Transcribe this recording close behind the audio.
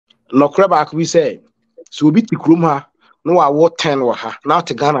no crab we say so obi ti krom ha no wa wo 10 wo ha na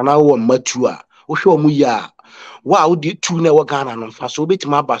te Ghana na wo matu a wo hwe omu ya wa wo di 2 na wo Ghana no fa so obi ti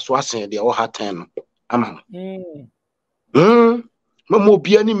ma ba so asen de wo ha 10 no ama mo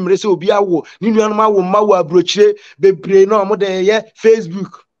bia ni mre se obi awo ni nuanu ma wo ma wo abrochire bebre na mo de ye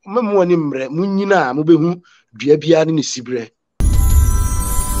Facebook mo ni mre mo nyina mo behu dua bia ni sibre.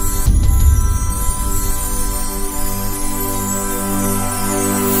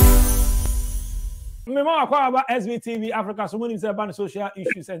 Me ma akwa about SBTV Africa, so many say about social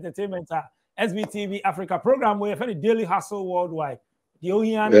issues, entertainment, SBTV Africa program where you daily hustle worldwide. The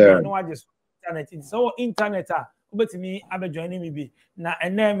only no I just internet. It's all internet. But me, I be joining me be na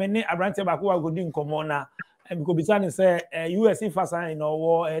and then me abrante back who go din komo na and go be say US if in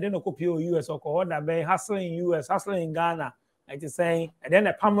war then no copy US or ko that be hustling US, hustling in Ghana. Like saying and then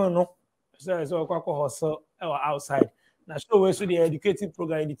a panel no so ko hustle outside. Now show we so the educative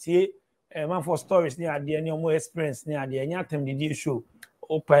program the man for stories near the any more experience near the any time the show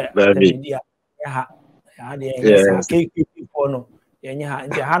open media ha the for no enya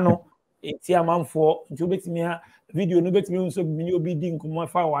nti ha no enti amanfo nti obetimi video no betimi nso bi obi di nkomo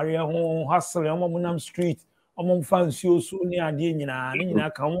fa ware ho hustle omo street omo fa nsuo so ne ade nyina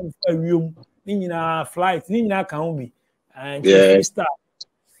ka omo fa wiem ne nyina flight ne nyina ka ho bi and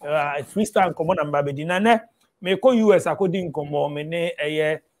freestyle nkomo na mba be di na ne me ko US akodi nkomo me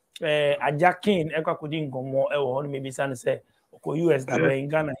ne Ajakin ekakudi ngomo ewo maybe san say ko US that in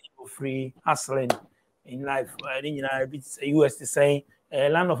Ghana free hustling in life US is saying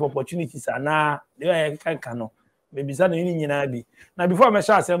land of opportunities are now they can no maybe san ni nyina bi na before me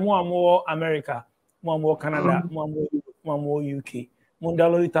sha say mo America mo Canada mo UK mo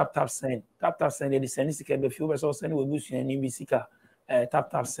download tap send the send sika be few so send we busu ni bi sika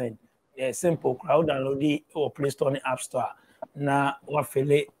tap send simple crowd download or Play Store and App Store na wa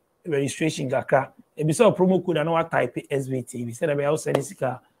fele registration gaka e be so promo code na wa type SVT we said about send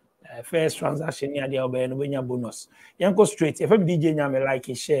sika first transaction ya dia obe no benya bonus yanko straight if DJ nya me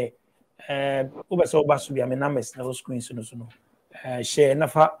like share obe so ba so bia me numbers na screen so no share na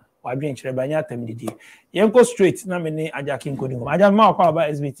fa wa dwen kire banya tam didi yanko straight na me ne Ajakin code ngom aja ma kwa ba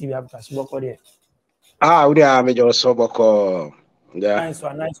SVT we have to boko there we dey me just so boko nice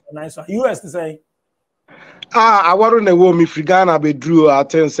one US to say I want to wo mi Ghana be drew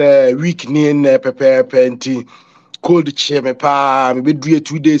at week ni in prepare penti cold chair me pa me be drew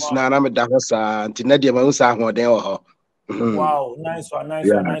 2 days na me da ho sa nti na de ma ho sa ho den ho wow nice one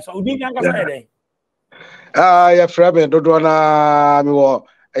udi nyanka say den ya frame dodo na me wo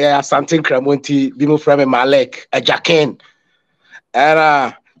ya something cramonti bi mo frame Malek Ajakin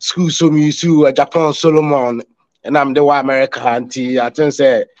era school so mi su Japan Solomon and I'm the America anti I think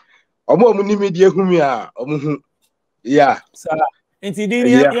say omo mu ni media hu mi a omo hu yeah sir enti di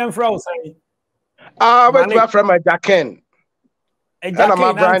ni em fra say but from Ajakin and I'm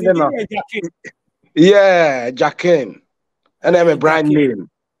a brand name Ajakin and I'm a brand name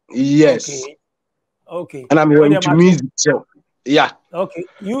yes okay and I'm into music so yeah okay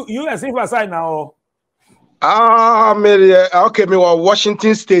you as if aside now me okay me was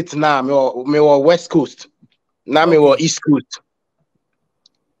Washington State now me was West Coast now me was East Coast.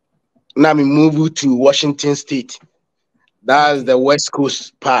 Now we move to Washington State. That's the West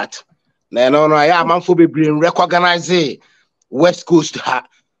Coast part. No, yeah, man for be recognize West Coast,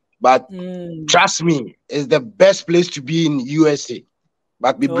 but trust me, it's the best place to be in USA.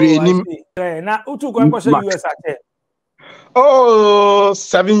 But be bring now utu go US at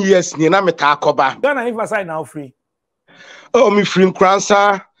 7 years ni na me takoba. Ghana if aside now free. Me free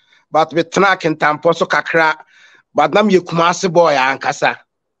Kransa, but me track and tampo so kakra, but na me Kumasi boy ankasa.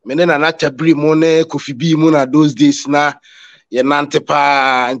 Mene na tabri mo ne Kofi B mo na those days na ye nante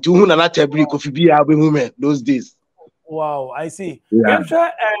pa nti hu na tabri Kofi B abehu me those days. Wow, I see. Yeah.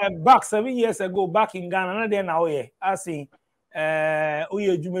 Back 7 years ago back in Ghana na there now ye I see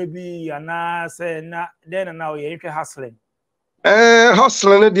oye djuma bi ana say na there now ye hustling.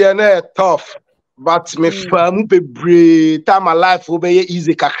 Hustling there na tough but me famu bebre time my life wo be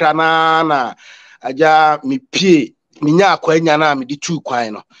easy kakra na aja me pie minya akwanya na me di 2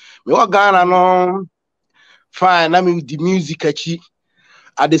 kwan no me wa Ghana no fine na me di music achi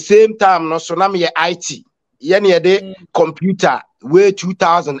at the same time no so na me IT ye na de computer way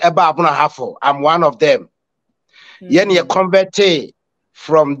 2000 eba abuna hafo I'm one of them ye na convert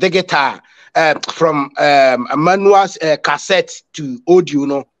from digital from a manual cassette to audio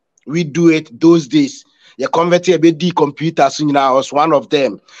no we do it those days. You convert a bit the computer, so you know, I was one of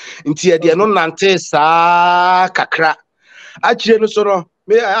them. Until they no nante sa kakra. Actually, no so no.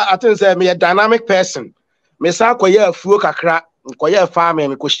 Me I think say me a dynamic person. Me sa ko ye afuo kakra. nkoye farm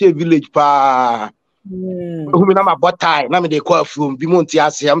me ko share village pa who me na ma botai na me dey call from bi monti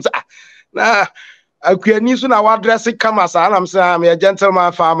ase am say na akuani so na wa dress kama sa na am say I'm a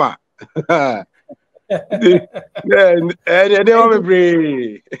gentleman farmer and they want me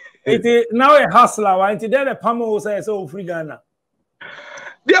brave. It now a hustler, why? It then a pamo say so free Ghana.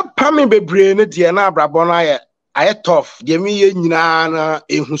 They pami be brave ne dia na abrabon na aye tough. They me ye nyina na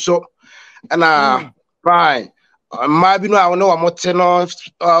ehu so na fine. Ma bi no a no amote no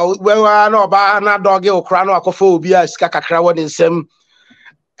we wa na oba na dog e okra no akofo obi a sika kakra wo nsem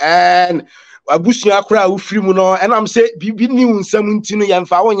and abusu akra wo firi mu no and am say bibi ni nsem ntinu ye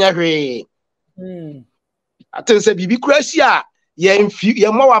mfa wo nya hwe. Atense bibi kura si a ye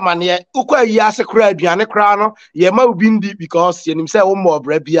mo wa mane ukwa yi ase kura aduane kura no ye ma obi ndi because ye nim say wo mo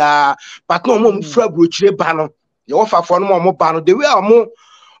obra bia but no mo mfra brochire ba no ye wo fafo no mo ba no the way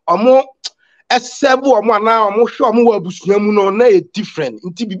omo esebu omo na omo hwe omo wa busua mu no na e different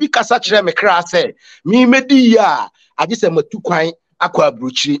nti bibi kasa kire me kra say mi medi ya age se matu kwan akwa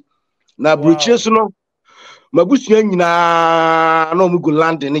brochire na brochire so no mabusua nyina na omo go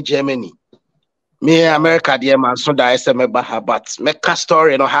land in Germany. Me America dear man so that I say me baha but make a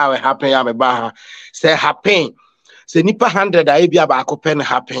story no how it happen ya me baha say happen say nipa 100 I be about ko pen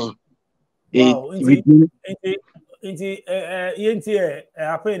happen. Wow, inti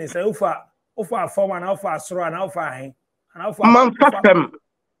happen say ufa form and ufa soro and ufa hen and ufa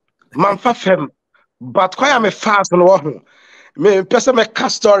man fafem but kwaya me fast no ho me pese me ka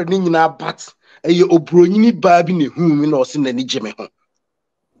story ni nyina but e obronyini ba bi ne hu mi na o se na ni gye ho.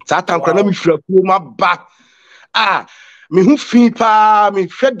 Satan kwana mi fira ku ma ba me hu fi pa me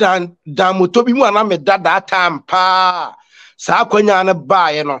hwe dan moto bi mu ana me dada time pa sa kwanya na ba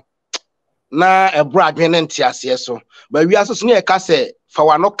ye no na ebro adwene ntiase so ba wi aso so ne e ka se fa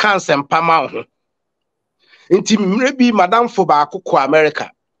wa no cancer mpa ma ho nti mre bi madam fo ba akoko America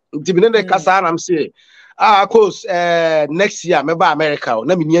nti bi ne ka sa na am say course next year me ba America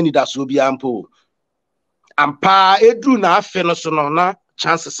na me nia ni da so bi ampo ampa edru na afe no so no na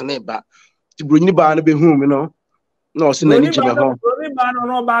chances na ba ti bronyini ba na be hu mi no na o se na ni jeme ho bronyini ba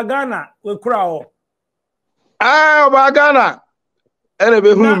no ba Ghana we kura o ba Ghana ene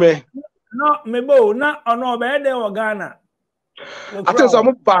be hu me no me bo na ono be de o Ghana atenso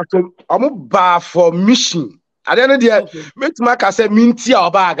omo ba for mission ade no de metima ka se minti a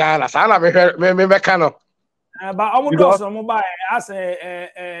oba Ghana sa na me ka no ba omo do so mo ba as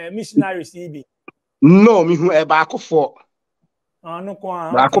missionary CB no mi hu e ba akofo no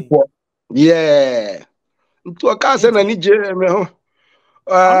kwa akofo yeah nto ka se na ni je me ho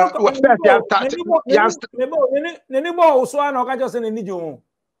neni bo so na ka just neni jo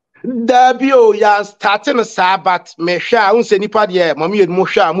da bio ya starting sabat me hwa un se nipa de mami ye mo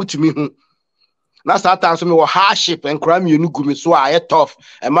hwa mutumi hu na satan so me wo hardship enkra me enu gumi so a tough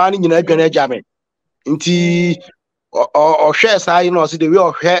e ma ni nyina adwane agya me nti o hwe sa yi no so the way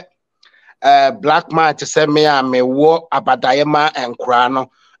o hwe black man to say me a me wo abadaye ma enkra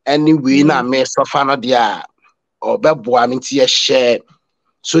no anyway na me sofa no de a obeboa me nti ye share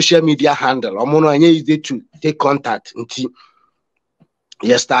social media handle omo no anya easy to take contact nti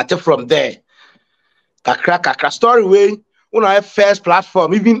you started from there kakra story way una first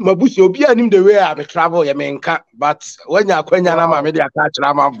platform even mabusi obi anim the way I travel ya menka but when ya kwanya na ma me dey aka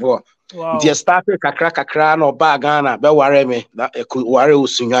kira mavo nti started kakra na oba Ghana be ware me na ware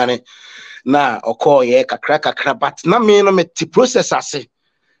osunwane na okọ ye kakra but na me no me ti process ase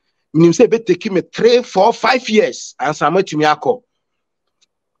minim say be take me 3 4 5 years and samatumi akọ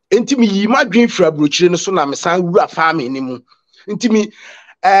enti mi yi madwen fra brochire no so na me san wura farm ni mu enti mi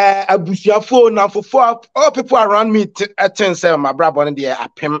abusuafo na fofo all people around me attend say my brother no dey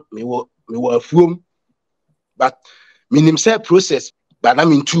apem me wo afuom but minim say process but na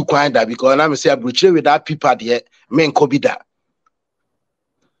me too kwan da because na me say brochire without people there me nko bi da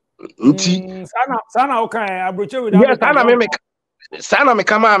nti sana okay abrochire without yes sana me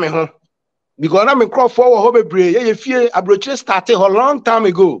kama me ho because na me crop for ho bebre ye fie abrochire started a long time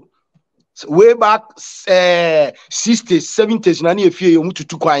ago way back 60s 70s na na fie yo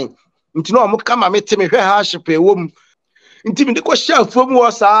mututu kwan nti no mo kama me te me hwe ha hyepe wom nti me de ko sha fom wo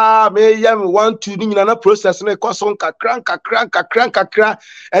sa me ya me 1 2 ni nyina na process na ko so kakra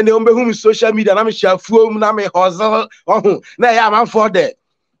and they be hum social media na me sha fom na me hustle na ya man for there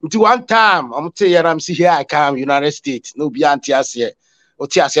nti one time I'm tell you I'm see here I come United States no be anti ase o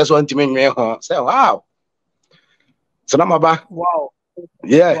ti ase so anti me nwe ho say wow so na maba wow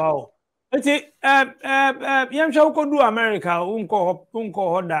yeah wow eti yemhwe ukodu America unko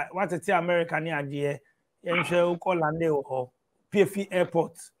ho da watete America ni ade yemhwe uko lande ho PFE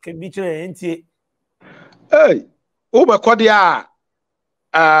airport ke bi chere entie hey Uber Kodia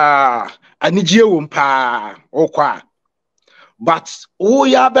anijie wumpa okwa. But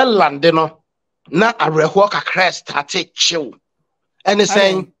ya be landeno na areho kakra start chill. And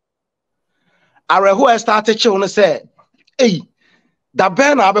saying areho start chill no say, hey, da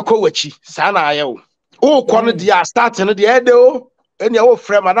ben abeko wachi sa na aye o kono dia starting no dia de o eni o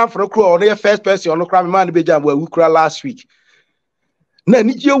frame madam for kro on the first person on kra me man be jam we kra last week na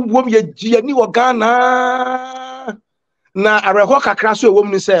ni je wom ye ni wo Ghana na areho kakra so wom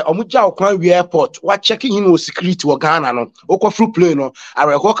ni say omugya okwan wi airport wa checking in o security wo Ghana no o ko through plane no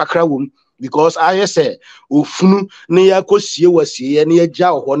areho kakra wom because I say ofunu ne ya kosie wasie ne ya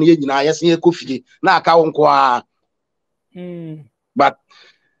gya ho ne ya nyina ya se ya kofie na aka wo nko a but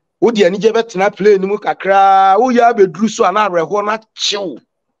Udi ani je betena play ni mu kakra wo ya bedru so na areho na chill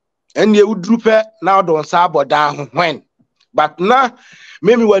ene e udru pe na odon sa aboda ho when but na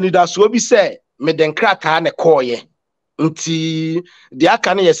memi wani da so bi say me den kraka na koye nti de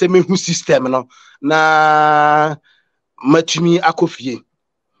aka na yese mehu system no na matumi akofie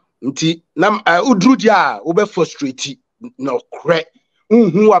nti na udru dia wo be frustrate no kre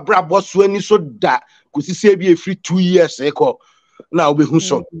hu abrabo so ani so da kusisi bi e free 2 years eko na wo be hu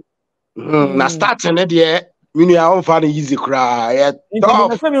so na starting e de minu ya on fa na easy cry yeah me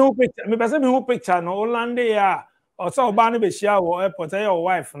pese me hu picture no Orlando ya o so oba no be share wo airport your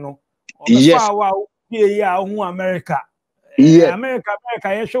wife no o be fa wa pie ya hu America America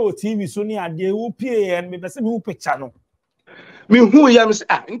ye show TV so ni ade wo pie ya me pese me hu picture no me hu ya me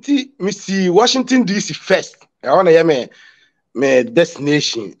nti me see Washington DC first I want to hear me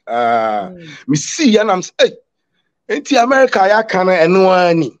destination me see ya na me say nti America ya kan eno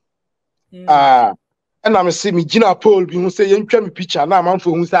ani and I'm see me Gina Paul be who say yentwa me picture na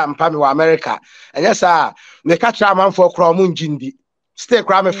amanfo hu say ampa me wa America enya sa me ka kira amanfo kra mo njindi stay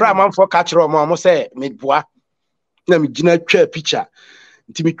kra me fra amanfo ka kira mo say me boa na me Gina twa picture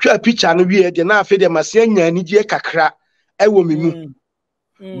nti me twa picture no wie de na afi de masia nya ni die kakra e wo me mu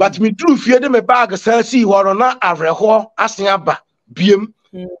but me dru fie de me bag sa si ho na avreho asen aba biem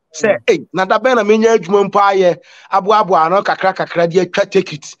say hey na da be na me nya adwuma mpa aye abo ano kakra de atwa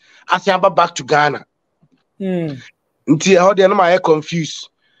take it asen aba back to Ghana nti how de no ma confused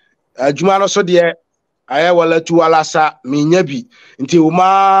adwuma no so de aye wala tu wala sa me nya bi nti o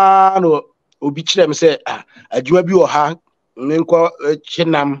ma no obi kire me say adwuma bi o ha me nko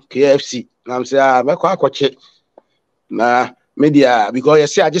chinam KFC na me say me kwa akoche na media because you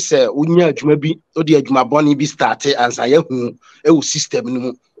say I just say unya adwuma bi o de adwuma boni bi start ansa ye hu e wo system ni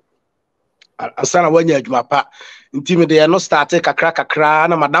mu ansa na wanya adwuma pa nti me de no start kakra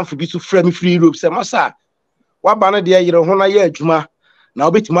na madam fo bi so free me free Europe say masa waba na de yire ho na ye adwuma na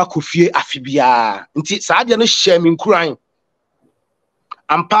obetima akofie afibia nti saa de no hye me nkuran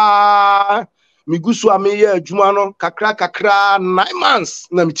ampa migusu ame ye adwuma no kakra 9 months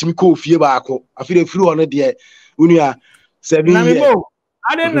na mitimi ko ofie baako afire free ho no de unua 7 years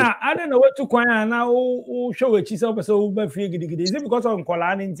adena wetu kwan na o show echi se opese o ba fie gidigidi is it because of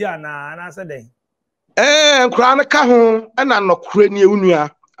nkola ni ntia na say den nkura na ka ho na nokure ni unua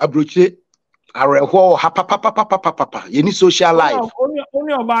abrochire areho ha papa yeni social life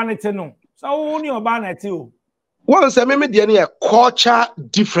oni oba na te no so oni oba na te o won say me de na culture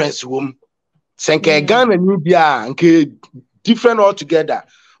difference wom senke Ghana ni bia nke different all together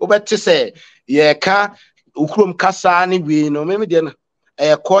obete say ye ka ukrom kasa ni we no me de na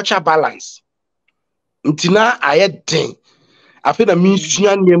culture balance ntina aye den afi na mi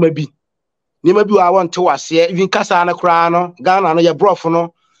sua niema bi wa won te wase even kasa na kra no Ghana no ye brof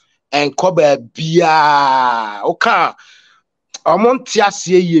no and koba bia oka omonti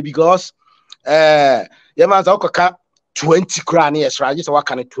ase ye because ye man za okaka 20 kra na yesra je se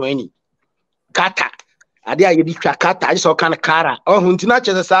waka na 20 kata ade aye di twa kata je se waka na kara ohun ntina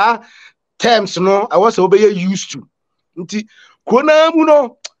che sa terms no I was obey used to nti kona mu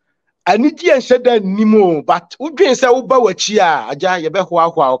no anigi enheda nimo but udwen se wo ba wachi a aja ye be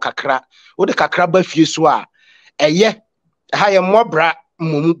hoahoa kakra wo de kakra ba fie so a eye ha ye mobra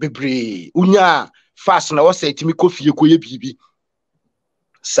mum bebre unya fast na wo say timi kofie koye bibi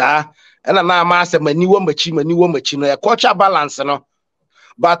sa ena na ma ase mani wo machi no e culture balance no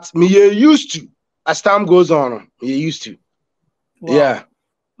but me used to as time goes on me used to wow. Yeah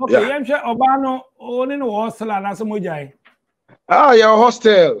okay yemche oba no oni no hostel na so mojai your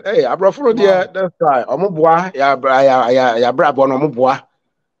hostel hey abrofo there that's right omoboa ya brabo no omoboa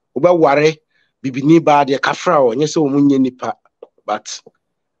obeware bibini ba de kafra o nyese o munye nipa but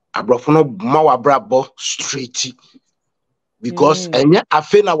abrofo no ma wa brabo straight because enya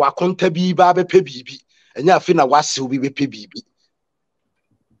afe na wa konta bi ba be pe bibi enya afe na wa se obi be pe bibi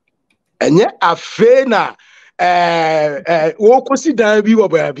enya afe na wo si dan bi wo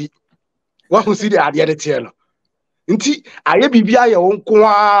baabi wa hu si de ade de tie no nti aye bibia ye wo nko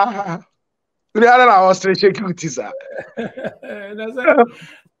a uri ara na Australia security sa that's it.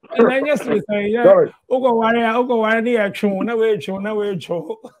 And then yes we say yeah ugo ware ni atwu na we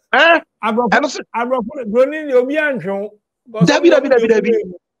twu abro groni ni obi antwu dabi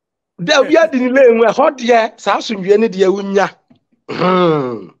adi ni le enwe ho de sa asundwe ne de awunya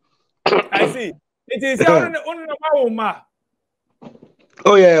I see it is on ma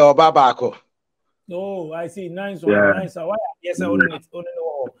oh yeah baba ko oh I see nice one why yes I own it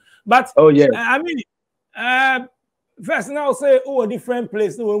but oh yeah I mean first now say a different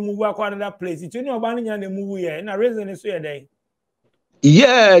place no we move back to another place it you know about the move here and the reason is here there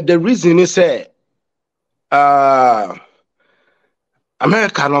yeah the reason is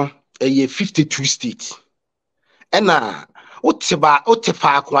America no 52 states and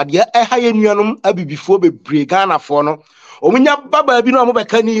otefa akwade haye nuanom abibifo bebre Ghana fo no omunya baba bi no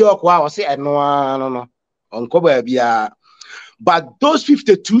amobeka New York wa o se eno no onko ba bia but those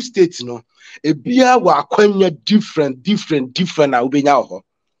 52 states no ebia wa kwanya different na ubenya ho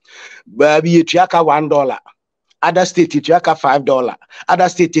ba bi etuaka $1 other state etuaka $5 other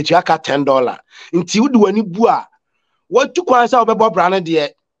state etuaka $10 nti wudi wani bu a watu kwansa obebo bra no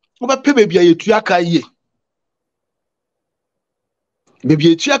de obepe bebia etuaka ye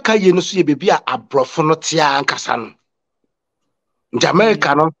bebia etuaka ye no so ye bebia abrofo no tia nkasa no nti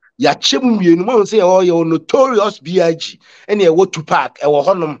America no ya chem mienu mo say oh notorious BIG ene e wo Tupac e wo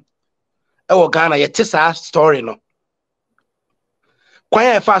honom e wo Ghana ye tesa story no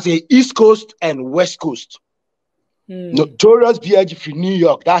kwanya fa say East Coast and West Coast notorious BIG from New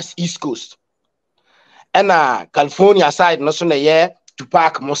York that's East Coast and California side no so na ye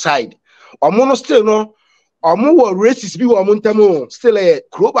Tupac mo side omo no still no omo wo racist bi wo montamo still a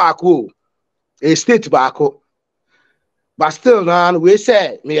crow back a state back. But still, we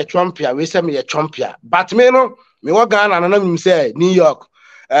say me a Trumpia, but me no, me wa Ghana and me say New York,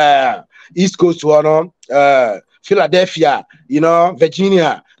 East Coast one, Philadelphia,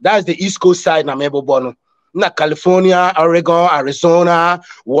 Virginia. That's the East Coast side na mebo bono. Na California, Oregon, Arizona,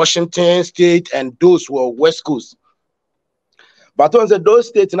 Washington State, and those were West Coast. But on those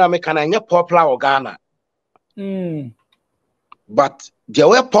states na me kana popular o Ghana. But they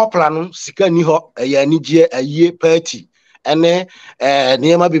were popular no sika ni ho anije aye party. And near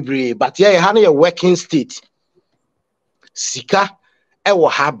be but yeah, had a working state. Sika, I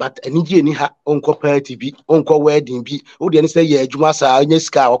have but any jenny ha uncle party be uncle wedding be. Oh, then say, yeah, Jumasa,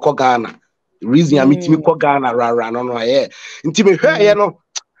 Neska or Ghana. The reason I meet me Ghana ran on my hair. Intimate her,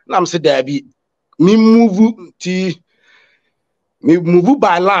 Nam said, there be me move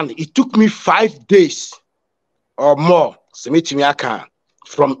by land. It took me 5 days or more. So meet me, I can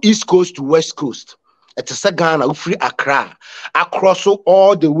from East Coast to West Coast. It's a Ghana, free Accra, across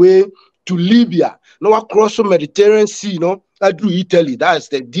all the way to Libya, no across the Mediterranean Sea, I do Italy. That's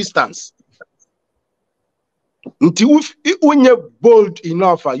the distance. Until when you're bold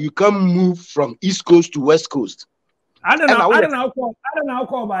enough, you can move from East Coast to West Coast. I don't know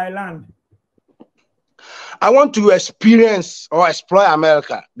call by land. I want to experience or explore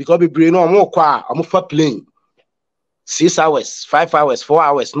America because we bring no more car, I'm for plane. 6 hours, 5 hours, 4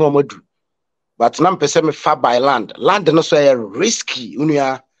 hours, no more do. But now person me far by land. Land no so risky.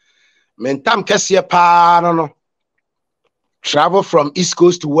 Unia mentam kese pa no. Travel from East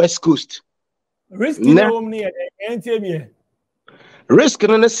Coast to West Coast. Risky no me risk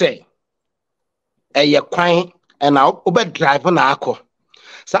no say. Ye kwan and now obe drive na akọ.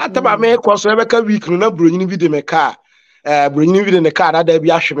 Sa ataba me kọ so ebe ka week no na bronyini bi de me car. Bronyini bi de ne car da bi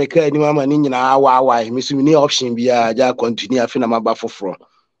ahwe me car ni mama ni nyina awa me so ni option bia ja continue afi na maba foforo.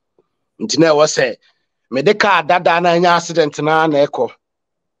 Ntina was say me de car dada na anya accident na eko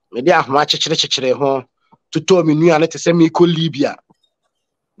me de ahoma chechire ho to me nua na te say me ko Libya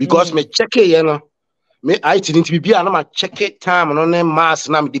because me check ye no me I didn't be na ma check it time no na mass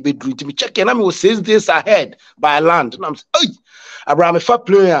na me de bedru me check na me was 6 days ahead by land na me oi Abraham fa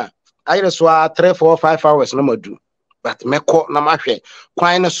plane I just wa 3 4 5 hours na madu but me ko na ma hwe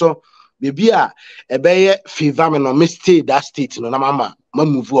kwan ne so bebi a ebeye favor me no me stay that state no na mama ma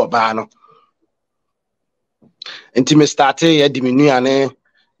move oba no enti me start ye di me nuane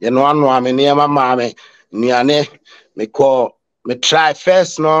ye no anu ame ne mama me nuane me call me try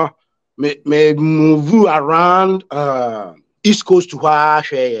first no me move around East Coast to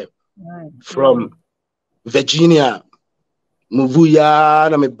where from Virginia move ya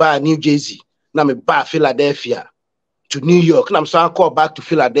na me ba New Jersey na me ba Philadelphia to New York na me so call back to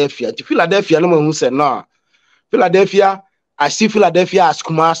Philadelphia no who say no Philadelphia I see Philadelphia as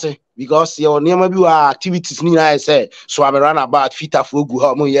Kumasi because your name be activities ni I say so I run about fit for go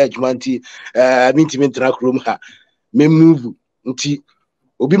ha mo ye adwumanti minti na krom ha me move nti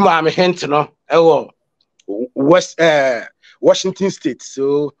obi ma me hint no West Washington State.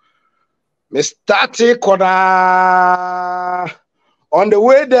 So me started on the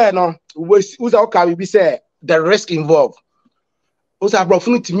way there no who's okay be say the risk involved. Who's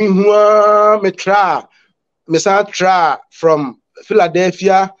opportunity me who me try from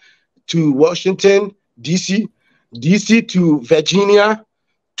Philadelphia to Washington DC to Virginia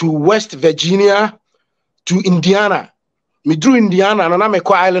to West Virginia to Indiana. Me drew Indiana and I'm a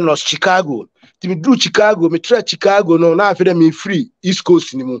island of Chicago. Me drew Chicago, me try Chicago, no, now I feel me free East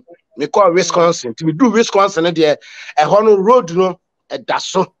Coast anymore. Me call Wisconsin. Me drew Wisconsin there, a honor road, no, a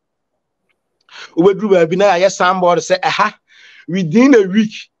dasso. We drew a bina, yes, somebody say, aha, within a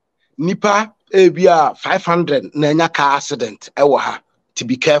week, Nipa, we are 500, Nanya car accident, to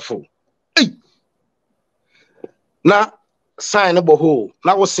be careful. Hey. Now, sign a boho.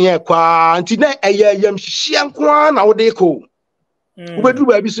 Now was saying qua antina a yam shian quan now they call. We do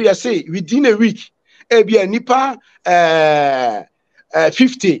baby so you say within a week, be a nipa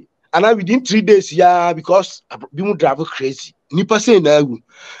 50, and now within 3 days, yeah, because we would drive crazy. Nipa say no,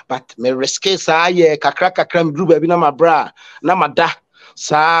 but me risk sa ye kakra me do baby na my bra na my da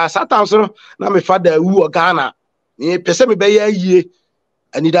sa sometimes no na me father who Ghana. Me pese me be ye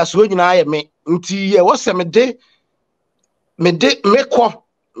and it has when I me nti ye what's me de me ko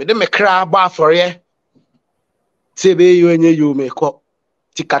me de me kra ba for ye sebe you enye you me ko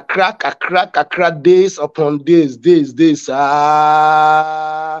ti kakra days upon days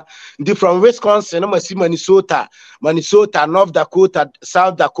from Wisconsin no see Minnesota, North Dakota,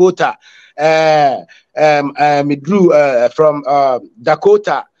 South Dakota, me drew from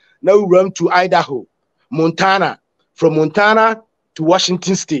Dakota, now we run to Idaho, Montana, from Montana to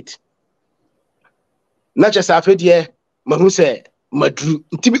Washington State. Not just after the Mahu say, Madru,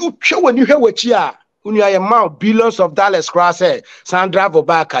 when you hear what you are, when you are amount billions of dollars cross, San drive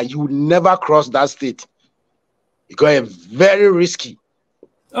back, you will never cross that state. Because it's very risky.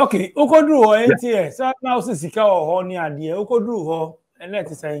 Okay, Okodru or NTS, so now Sika or Honey idea, Okodru or and let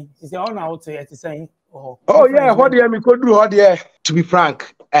us say, is on out to saying, oh, yeah, what do you could do? To be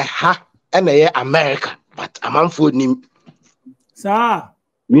frank, and America, but a man for him. Sir,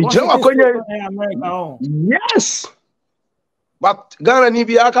 yes. But Ghana ni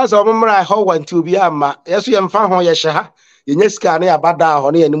bi aka so mmra ho wantu bi ama yeso ye mfa ho ye hye ha ye nyesika na ya bada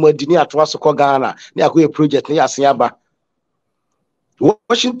ho na ye nimo di ni ato aso ko Ghana na akoye project na yase aba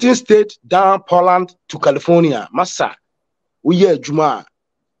Washington State down Poland to California massa we ye adwuma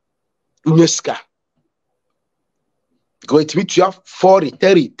nyesika go to meet you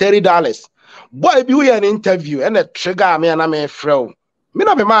 $30 boy bi we an interview and a trigger me na me frɛ me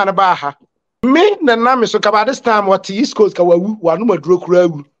na be man ba ha me na me so kaba this time what East Coast ka wawu wanu maduro kura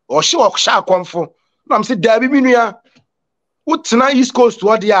wu o hye o sha akonfo na me say dabi mi nua wotena East Coast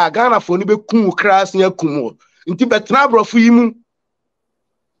wo de a Ghana fo ni be kun kras nya kum nti betena brofo yi mu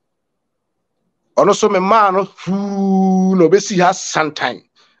ono so me man no fu no be si ha sometime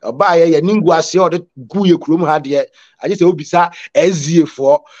oba ye ningu ase o de gu ye kurom ha de aje se obisa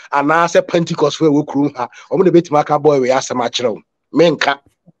SZA4 ana se Pentecost fo we kurom ha o mo de betima ka boy we asema kire menka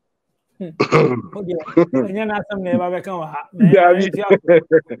okay,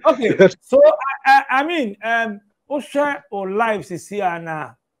 so I mean, share our lives is here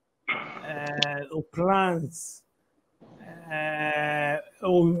now. Plans,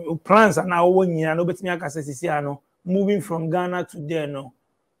 plans are now 1 year. No, but me is here no. Moving from Ghana to there no.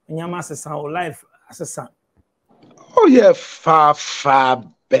 Nyama says our life as a son. Oh yeah, far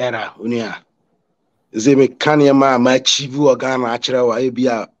better. Unia, ze me kanyama ma chivu Ghana achira wa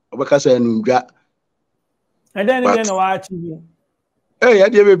ebia. Because and then again, watch you. Hey, I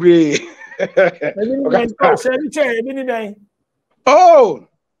did be. Oh,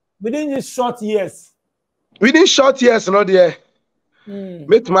 within just short years. Within short years, no dear.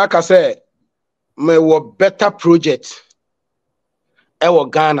 Meet Mark say, me were better project. Our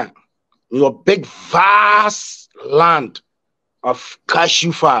Ghana, your big vast land of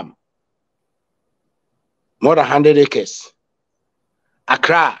cashew farm, more than 100 acres.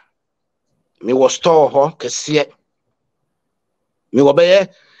 Accra, me was store ho kese. Me wo be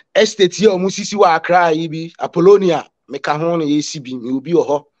estate here omusisi wa Accra yi bi Apollonia me ka ho na yesi bi me obi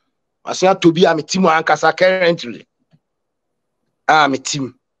ho. Asia to bi a me team ankasa currently. Me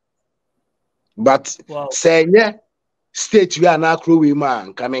team. But say yeah state we are na Accra we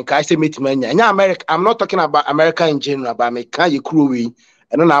man ka me kai say meeting anya America. I'm not talking about America in general, but me kan ye Accra we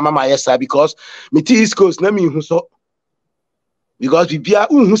and na mama yes because me East Coast na me hu so because bibia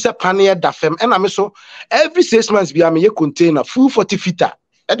unhu se pane da fam and am so every 6 months bia me container full 40 feet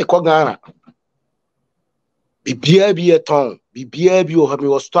e de ko Ghana bibia bi eton bibia bi o ha me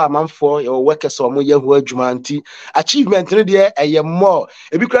was store amanfo your workers o mo yehu adwuma nti achievement ne de eye more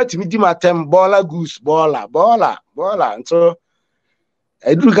e bi kra timi di matem baller goose baller so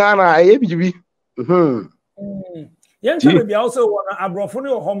edu Ghana eye bibi yen tell be also wona abrofo ne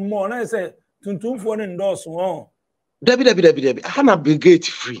ho mo na say tuntumfo ne endorse won Debi hana brigade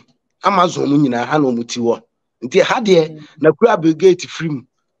free Amazon mu nyina hana omuti wo nti ha de na kura brigade free mu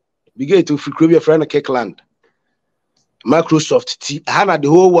brigade free kura be friend Kirkland Microsoft T hana the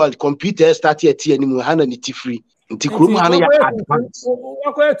whole world computer start here T animu hana ni T free nti kura hana ya advance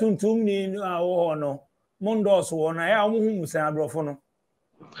wakwa tuntum ni awo no mo endorse wo na ya mo hu musan abrofo no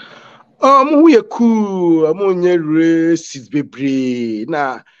mo ye cool mo nye races bebre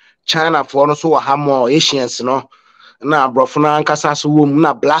na China for no so wa ha mo Asians no na abrofo na nkasa so wom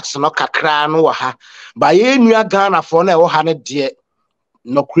na blacks no kakra no wa ha ba ye nua Ghana for na e wo ha ne de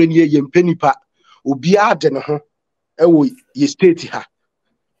no kure ni ye mpanipa obi ade ne ho e wo ye state ha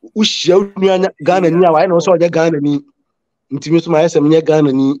wo hia nua Ghana ni a wa na so oje Ghana ni ntimi so ma yesem nye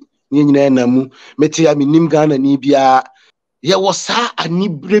Ghana ni ni nyina na mu meti ya minim Ghana ni bia ye wo sa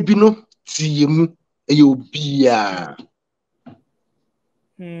anibre bi no tie mu e ye obi a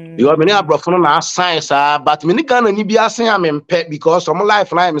you many abrofo na science but me ni Ghana ni bia san amempe because some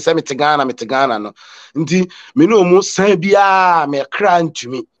life na me say me te Ghana no nti me no mu san bia me kra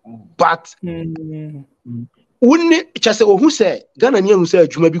ntumi but wonni chase ohu say Ghana ni ahu say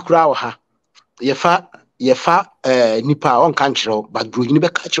adwuma bi kura wo ha ye fa nipa on kan kire but bro ni be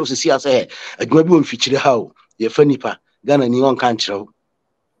ka kire sisi ase adwuma bi won fikyire ha o ye fa nipa Ghana ni on kan kire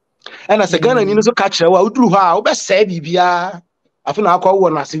and as Ghana ni no so ka kire wa uduru ha wo be say bibia afina akwa wo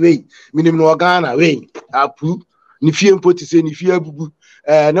na se we minim no Ghana we apu ni fie mpoti se ni fie abubu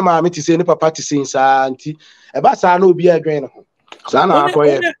ne ma meti se ni papa ti se sa nti e ba sa na obi adwen ho sa na akwa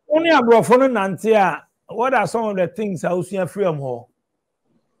ye oni abrofo no nante a what are some of the things how you free am ho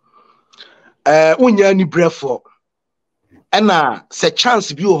unya ni brefo na se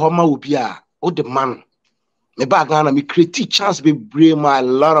chance bi o ho ma obi a o de man me ba Ghana me create chance be bring my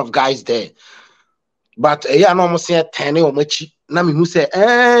lot of guys there but yeah no mo se 10 o machi na me hu say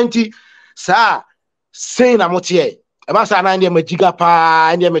enti sa say na mote e ba sa na ndie magiga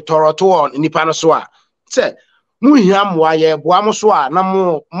pa ndie me toroto on nipa no so a say mu hia moa ye boa mo so a na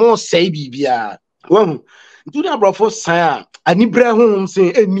mo say bibia wahu ntu na brofo san a ani bre hu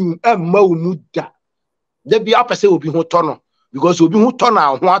say enu amma wo mu da bia apese obi hu to no because obi hu to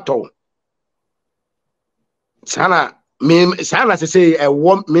na ho ato sana sana se say e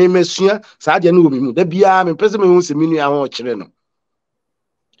wo me mesua sa de no obi mu da bia me pese me hu se minu ahụ kire no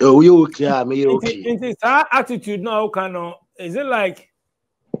oh you okay me okay it that attitude now can is it like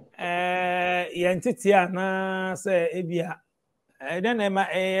entity na say ebia then ma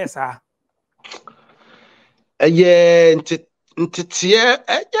esa entity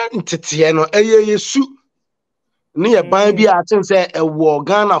no yesu ni ye ban bi atin say e wo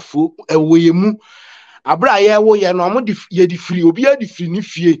Ghana fo e wo yemu abra ye wo ye no mo ye di free obi a di free ni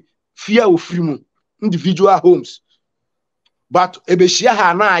fie a ofiri mu individual homes but ebehia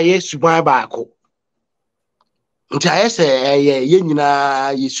ha na aye suban baako nti aye se ye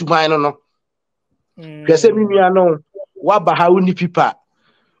nyina ye suban no kwese mi nua no wa ba ha uni pipa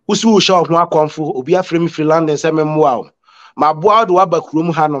usi wo shop ho akonfo obi afre mi free London se me moa o ma boa do wa ba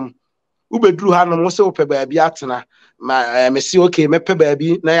kurom hanom ubeduru hanom wo se wo pe ba bi atena ma me si okay me pe ba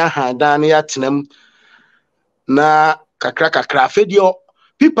bi na ya ha dan na ya tenam na kakra fedio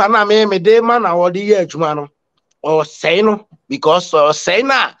pipa na me de ma na wo de ye adwuma no or say no because say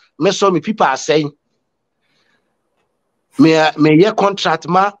na me so me people are saying me ye contract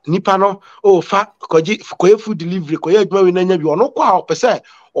ma nipa no o fa koye food delivery koye adwuma we na nya bi ono kwa o pese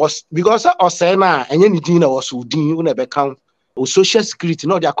because o say na enye ni din na o so din u na be kan o social security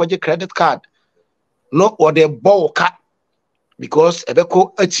no de akoje credit card no or the bulka because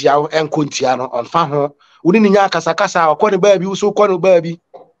ebeko atia enko ntia no on fa ho woni ni nya kasakasa akọ ne ba bi so kọ no ba bi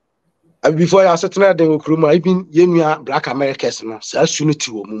before you settle down in Okroma, even yenua Black Americans no sa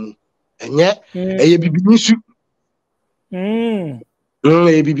unity wo mu enye eye bibini su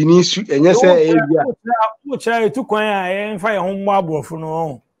eye bibini su enye say eye bia mo try to kwan a ye mfa ye ho mo abrofo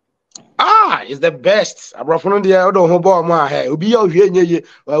no is the best abrofo no de o do ho bo mo a he obi ya ohwe enye ye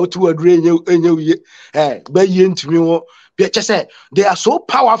o tu aduru enye uye ba ye ntumi wo be che say they are so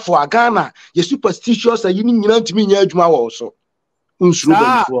powerful a Ghana ye superstitious a yini nyina ntumi nya adwuma wo so unsuro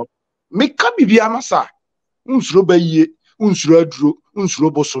banfo meka bibia masa unsuro baye unsuro aduro unsuro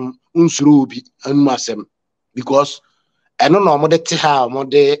bosom unsuro obi anu asem because eno no mo de te ha mo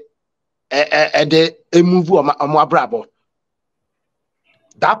de move o abrabo.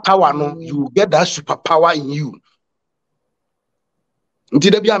 That power no, you get that superpower in you. Nti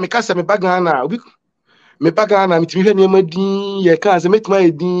da bia me ka se me bagana obi me bagana me timi hwe ne madin ye ka se metima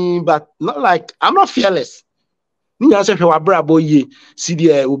edin, but not like I'm not fearless. Ni ya se hwe wabrabo ye si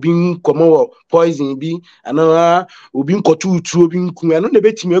de obi nkomo poison bi ana obi nkotu utu obi nkum eno na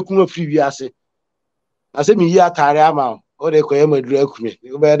betimi akun afiri wi ase. Ase me yi atare ama o de koye maduru akume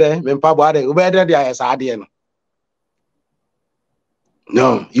ubede me mpa bo ade ubede de ayesa ade no.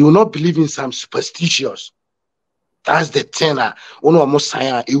 No, you will not believe in some superstitious. That's the thing. One almost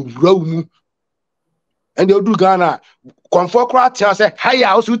saying a room. And they'll do Ghana. Comfort crowd say, hi,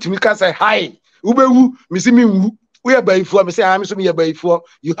 I also to me can say, hi. Ubewu, Missy me, we are by for me say, I'm so me by for.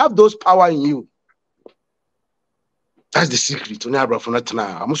 You have those power in you. That's the secret to never for not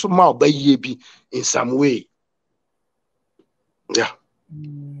now. I'm also more by ye be in some way. Yeah.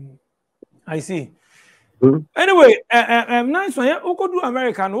 I see. Anyway, nice one. Who could do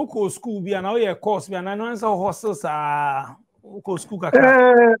American? Who could school be an hour course? Be an answer hostels who could school.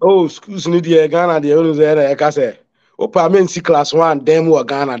 Oh, schools need the Ghana. The only there I can say. Opa men see class 1, them who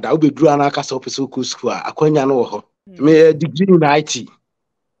Ghana. That will be drew an acas of school. I can't know. Me degree in IT,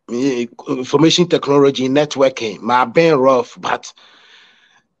 me information technology, networking. My been rough, but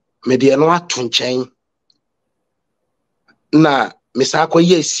me the no to change. Na me sa ko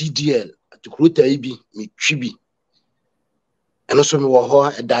ye CDL. To create ibi me tribi and also me wo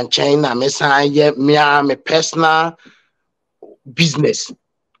ho dan China me san ye me personal business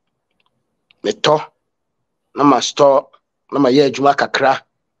me to na ma store na ma ye adwuma kakra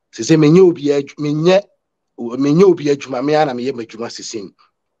se me nye obi adwuma me ana me ye adwuma sesin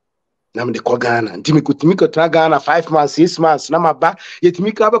na me de ko Ghana nti me kutimi ko tra Ghana 5 months 6 months na ma ba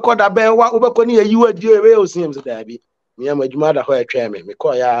yetimi ka be ko da ben wa obekọ ni yi wadi e o sim se da bi me ya adwuma da ho atwa me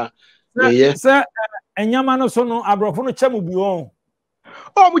ko ya Sir, enyama no so no abrofo no chemu bi won.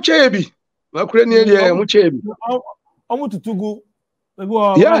 Oh, mu chebi. Ma kure ni e mu chebi. Omu tutugu. Maybe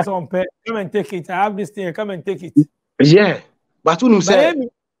o so on pay. Come and take it. I have this thing. Come and take it. Yeah. But unum say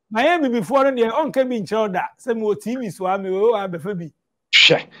Miami before no dey on can be in shoulder. Say me o TV so am o abefa bi.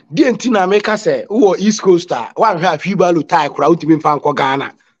 She. Di enti na America say wo East Coast wa hwe afiba lo tie kura utimi mfa nko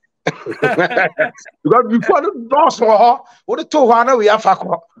Ghana. Because before the doors were hot, what the 200 we have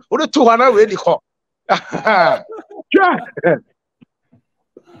what the 200 really hot. Yeah.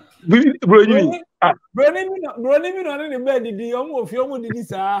 Bro, me no na bed di omo ofi omo di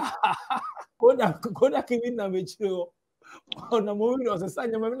sa. Koda kimi na mechiro. Na mo we no say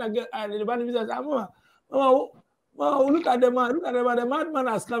sanya me na get the bad business ama. Look at the madman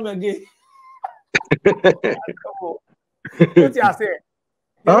has come again. What you say?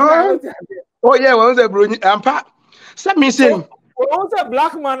 Oh yeah, one say bro ampa. Say me say one say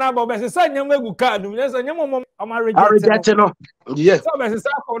black man about be say nyam egu card me say nyam am reject no. Yeah. So be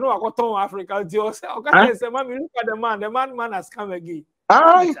say for no akoton Africa ti o say man look at the man has come again.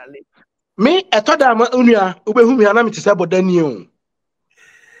 Me etoda ma unua obehu me na me ti say bodani o.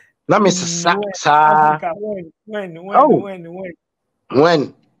 Na me sa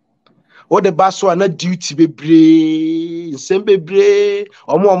when what the bass one not duty bebre nsem bebre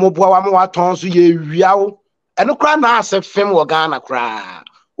omo boa wa mo waton so ye wiawo eno kra na ase fem wo Ghana kra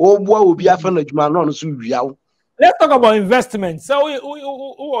o boa obi afa na djuma no so wiawo. Let's talk about investment. So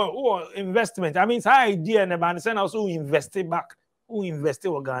who investment? I mean, it's our idea and the also invest back. Who invest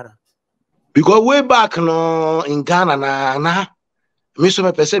in Ghana? Because way back no in Ghana na me so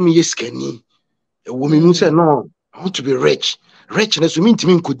me person me yeskani a woman who say no I want to be rich. Richness mean to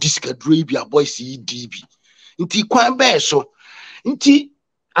me could discadre be a boy CDB. Inti kwan be so. Inti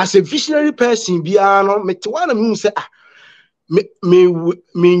as a visionary person be ano me to one me say me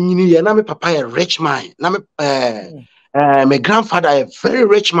nyini na me papa a rich man. Na me my grandfather a very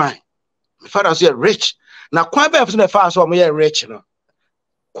rich man. My father say rich. Na kwan be so na fa so me rich no.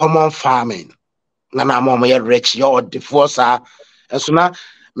 Common farming. Na mama ye rich your divorce and so na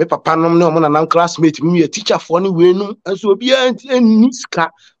me papa no na classmate me teacher for ni we no so obi ani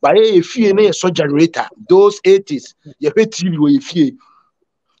ska ba ye fie na ye so generator those 80s ye TV we fie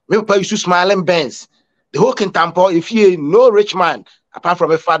me papa used to smiling Benz the whole Kintampo if ye no rich man apart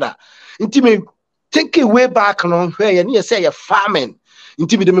from a father inti me take way back no where ye say ye farming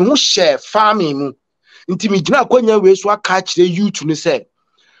inti me de me ho share farming mu inti me gina kwanya we so aka kire youth ni say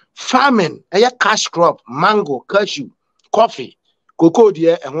farming a cash crop mango cashew coffee cocoa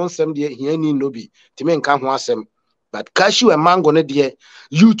dear and one some dear here need no be to men can't want some but cashew and mango ne dear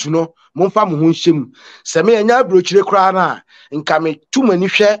you to know monfam hun shim seme anya brochire kra na nka me too many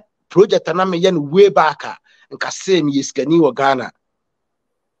share project na me yen way back nka se me yeskani wo Ghana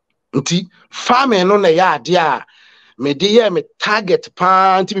nti farming no na ya ade a me de ye me target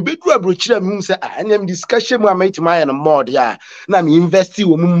pa nti me bedu abrochira me say anyam discussion mu amaitima ya no more ya na me invest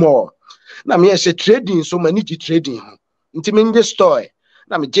wo mu more na me ye trading so manage trading ho nti me nje store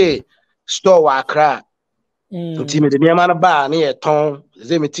na me je store wa Accra nti me de niam na ba na ye ton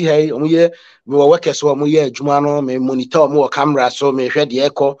ze me ti hai omu ye me wo workers so omu ye adwuma no me monitor omu wo camera so me hwe de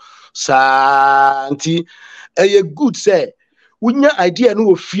ekọ sa nti eye good say unya idea no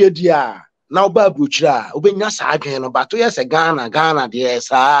wo fie dia na oba abrochira obenya sa adwen no bato yes Ghana de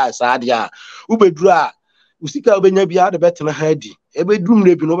sa dia ubeduru a usika obenya bia de betena ha di ebedum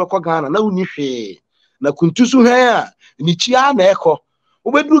rebi no obekọ Ghana na uni hwe na kuntusu han a ni chia na ekọ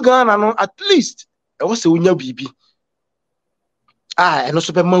ubeduru Ghana no at least e wo se unya bibi eno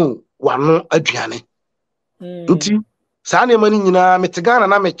so be ma wano aduane nti sa na mani nyina mete Ghana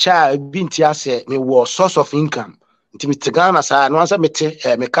na me cha bi nti ase me wo source of income nti mete Ghana sa no ansa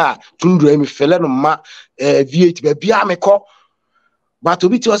mete me ka tundura me fele no ma VAT be bia me ko but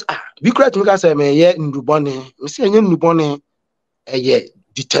obi ti was bi kra to me ka say me ye ndubone me say enye ndubone ye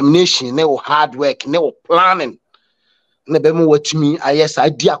determination ne wo hard work ne wo planning na be mo watimi ayesa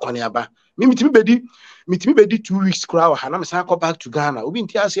di akwane aba me mitimi bedi 2 weeks kra wa na me say go back to Ghana obi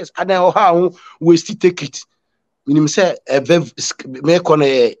nti ase adan ho ha ho we still take it minim say me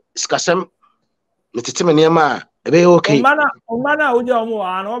kone skasem metete me niam ebe okay omana oje omo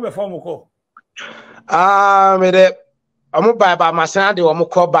an o be form ko me de omo ba masan de omo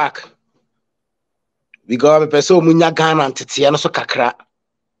call back because me pese omunya Ghana ntete no so kakra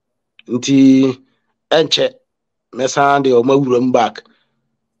nti enche me san de omo wuram back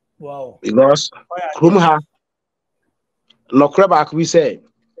wow because krum ha no kra back we say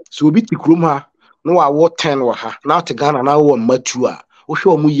so obi ti krum ha no wa wo 10 wo ha na te Ghana na wo matu a wo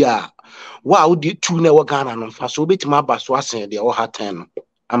hwe omu ya wa wo di 2 na wo Ghana no fa so obi ti ma ba so asen de wo ha 10 no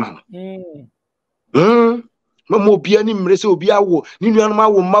ama mo bia ni mre se obi awo ni nuanum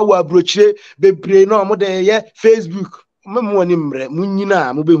awo ma wo abrochire bebre na mo de ye Facebook mo ni mre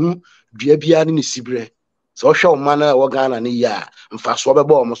munyina mo behu dua bia ni sibre so hwe o ma na wo Ghana ni ya mfa so be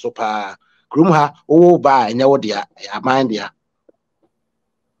ba o mo so pa krum ha wo ba enya wo de ya mind dia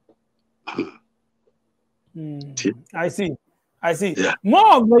I see. Yeah.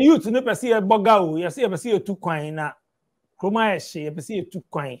 More of the youth no pese e boga o, you see e pese e tu kwan na. Kroma e hye, e pese e tu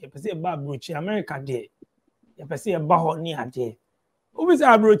kwan, e pese e ba abrochi America de. E pese e ba ho ni ade. Obi say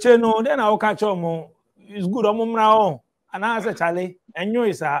abrochi no, then I will catch omo. It's good omo mra o. Ana say chale, enyo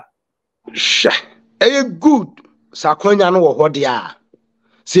isa. Sha. E good. Sa kwanya no wo ho de a.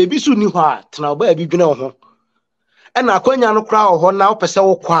 Se bi su ni ho a, tena oba bi dwene ho. E na kwanya no kra ho na wo pese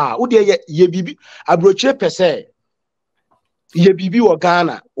wo kwa, wo de ye bibi abrochi pese ye bibi wo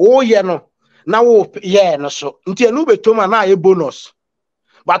Ghana wo ye no na wo ye no so nti enu betoma na ye bonus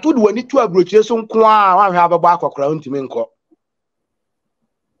but wo de wani tu abrochie so nko a wa hwe ababo akokora ntimi nko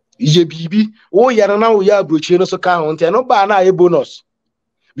ye bibi wo ye no na wo ye abrochie no so ka ho nti enu ba na ye bonus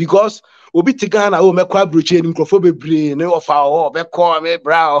because obi ti Ghana wo mekwa abrochie ni nkrofo bebre ne ofa ho be call me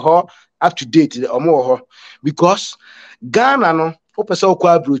bra ho up to date omo ho because Ghana no wo pese wo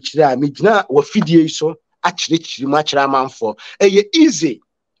kwa abrochie a megina wo fidie so achiri ma chira manfo eye easy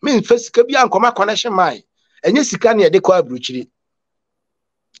me fasika bia nkoma connection mai enye sika na ye de kwa abrochiri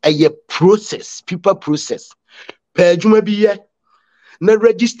eye process people process pa adwuma bi ye na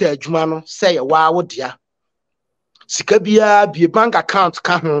register adwuma no say wa wo dia sika bia bi bank account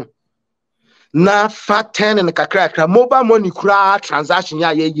ka ho na fa 10 and kakra mobile money kura transaction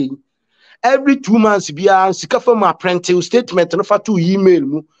ya ye every 2 months bia sika fa ma print statement no fa to email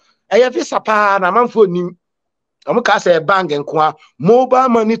mu eye visa pa na manfo ni amuka say bank enko mobile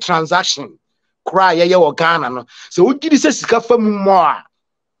money transaction cry ye wo Ghana no so wo gidi say sika fa mu mo a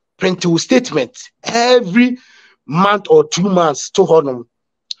print statement every month or 2 months to honum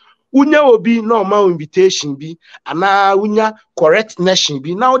unya obi no ma invitation bi ana unya correct nation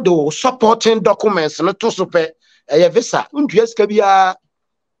bi now the supporting documents no to so pe eye visa undua sika bia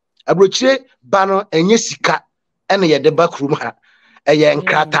abrochire ba no enye sika ene ye de bakrum ha eye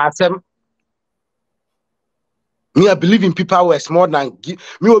nkrata asem. Me, I believe in people works more than me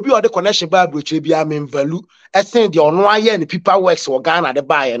will be all the connection by abrochire bi am value. I think the ono aye and people works or Ghana the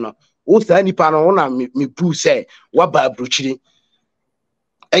buy no. O say ni pa no na me prove say what by abrochire.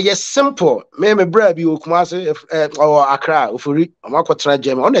 Yes, simple. Me bra bi Kumasi or Accra ofori amakotra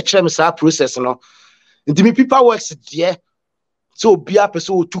gem. On the chem sa process no. Nti me people works there. So be a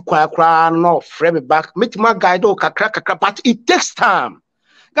person to kwa no frame me back. Make my guide o kakra but it takes time.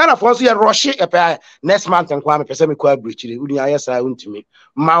 Ghana for so you rush it next month and kwame pese me kwa abrochire uni ayesa untimi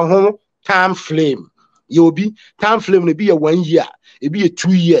ma ho time flame You'll be time frame will be a 1 year, it be a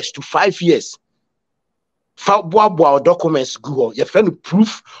 2 years to 5 years. Boa documents go, you find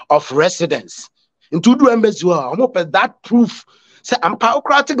proof of residence. Into do embassy, I'm up that proof. Say I'm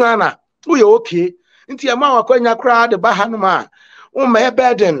powercratic Ghana. We okay. Into your mama when you cry the Bahanama. Oh, my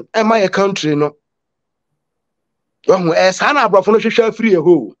burden, am I a country? No. As Hannah brought from the free a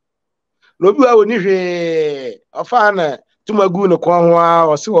hole. No, you are need a fan to my goon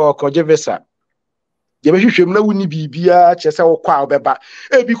or so or Cojevesa. You may show no winny be beer, chess or quail beba.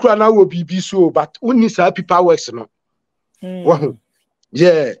 A big crown will be so, but only happy powers. No.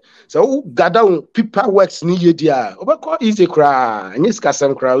 Yeah, so got down people works near dear. Over easy cry, and yes,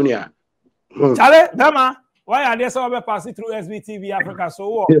 Cassam Crownia. Charlie, Dama, why are they so passing through SBTV Africa?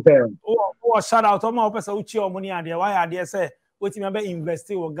 So, shout out to my person Uchi or money and why are they say, what you may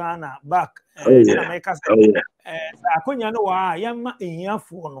invest in Ghana back in America? I couldn't know why I'm in your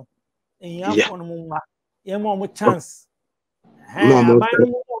phone. In your phone, you have more chance. No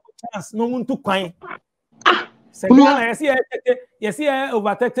chance, no one to coin. Yes,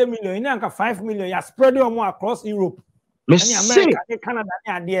 over 30 million. You know, 5 million. You spread them more across Europe, America, Canada,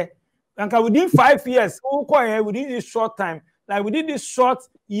 and within 5 years, within this short time, like within this short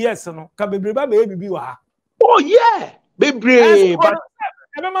years, you know, baby. Oh yeah, baby. But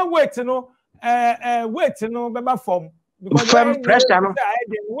I remember wait, you know, baby form because pressure.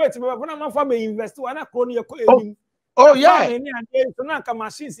 Wait, when I'm from invest, when I call you. Oh yeah. So now come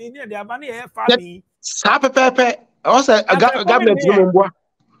machines in there. They are money farming. Sape pepe. Also, a government number.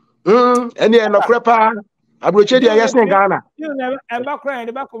 And then no crepa. Abroche dia yes in Ghana. You never ever cry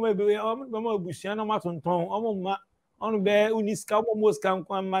the back of my baby. Bushano maton ton. On be uniska almost can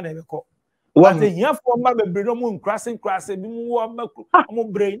come man ebeko. But the here for my baby no crossing be mo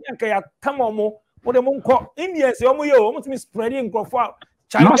brain. Nka come on what the mon call Indians. You me spreading crop.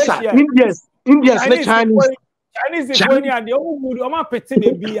 Indians, Chinese is when you are the only petty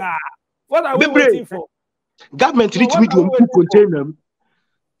baby. What are we waiting for? Government treat me to contain them.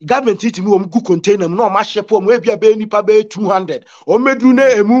 Government treat me to contain them. No, my ship on maybe a baby pay 200 or maybe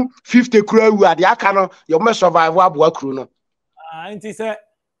emu 50 crew at the Akano. You must survive what crew. And he said,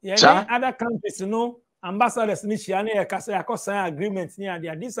 yeah, other countries, you know, ambassadors, Michiani, a sign agreements near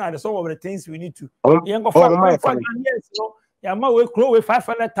there. These are some of the things we need to. Yeah, my way grow with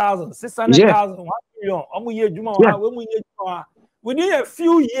 500,000, 600,000, 1 million. Within a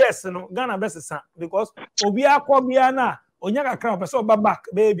few years, you know, Ghana best because Obia Kobiana, Onyaka Crown, so back,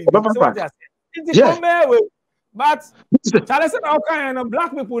 baby. But Charles said, okay, and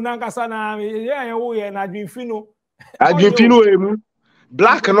black people, Nankasana, yeah, and I've been fino. I've been fino,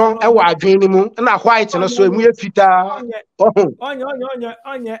 black, no, I dream him, and I white, and so we have fita. Oh,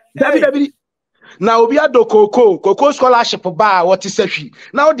 now we are do cocoa scholarship bar what is she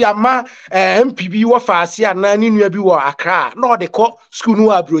now the ama MPB wa faase anani nua bi wo Accra na de ko school no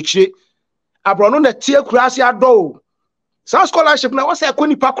abroche abrono na tie kurase ado some scholarship na wose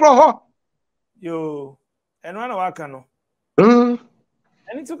akoni pakro ho yo eno na waka no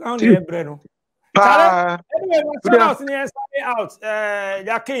any to count the bread no anyway what's out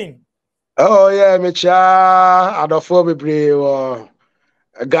Yakin oh yeah me cha adofo bebre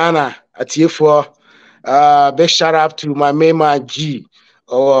Ghana for big shout out to my main man G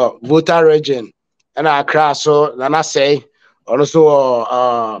or voter region and Accra so and I say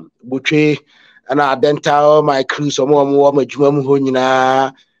also Butche and I dental my crew some more my jumamu ho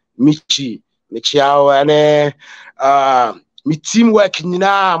nyina Michi Michiao and me teamwork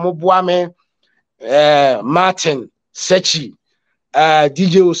nyina mo boa me Martin Sechi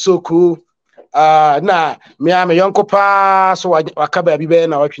DJ Osoko na me yonko pa so wakaba bibe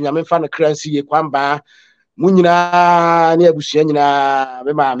na watwenya me fa na kransi ye kwamba munyina na abusua nyina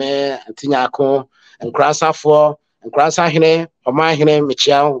me maame antinyako nkransa hene oman hene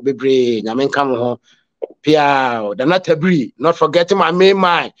mechia bebre nyame nka mo ho pia Danatabri not forgetting my main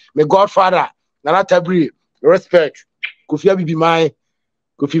man my godfather Danatabri respect Kofi Bibi mai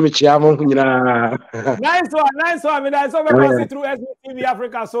Kofi mechia mo nyina nice one me that's over passing through SBTV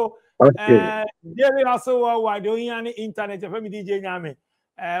Africa so David also worldwide on the internet. If I'm DJ Nyame,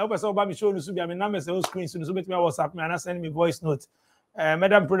 also by me show you so me number say on screen so bet me WhatsApp me and send me voice note.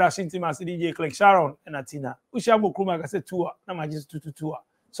 Madam production team as DJ Click Sharon and Atina. Ushamu Kruma ka say tour. Na ma just tour.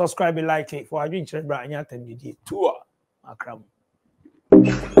 Subscribe and like it for adwin chere bra anya tem DJ tour. Akram.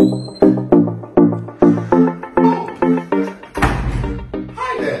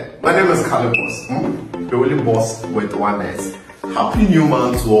 Hi there. My name is Calibos. The only boss with one S. Happy new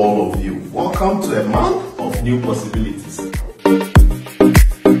month to all of you. Welcome to a month of new possibilities.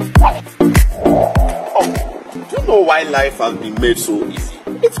 Oh, do you know why life has been made so easy?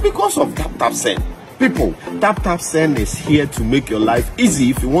 It's because of TapTapSend. People, TapTapSend is here to make your life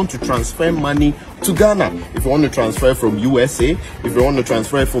easy if you want to transfer money to Ghana. If you want to transfer from USA, if you want to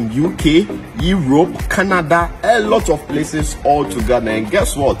transfer from UK, Europe, Canada, a lot of places all to Ghana. And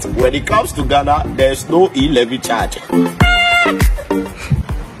guess what? When it comes to Ghana, there's no e-levy charge.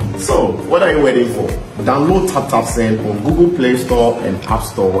 So, what are you waiting for? Download TapTapSend on Google Play Store and App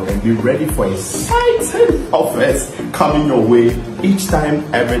Store and be ready for exciting offers coming your way each time,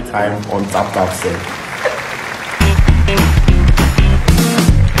 every time on TapTapSend.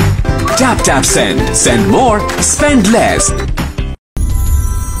 TapTapSend. Send more, spend less.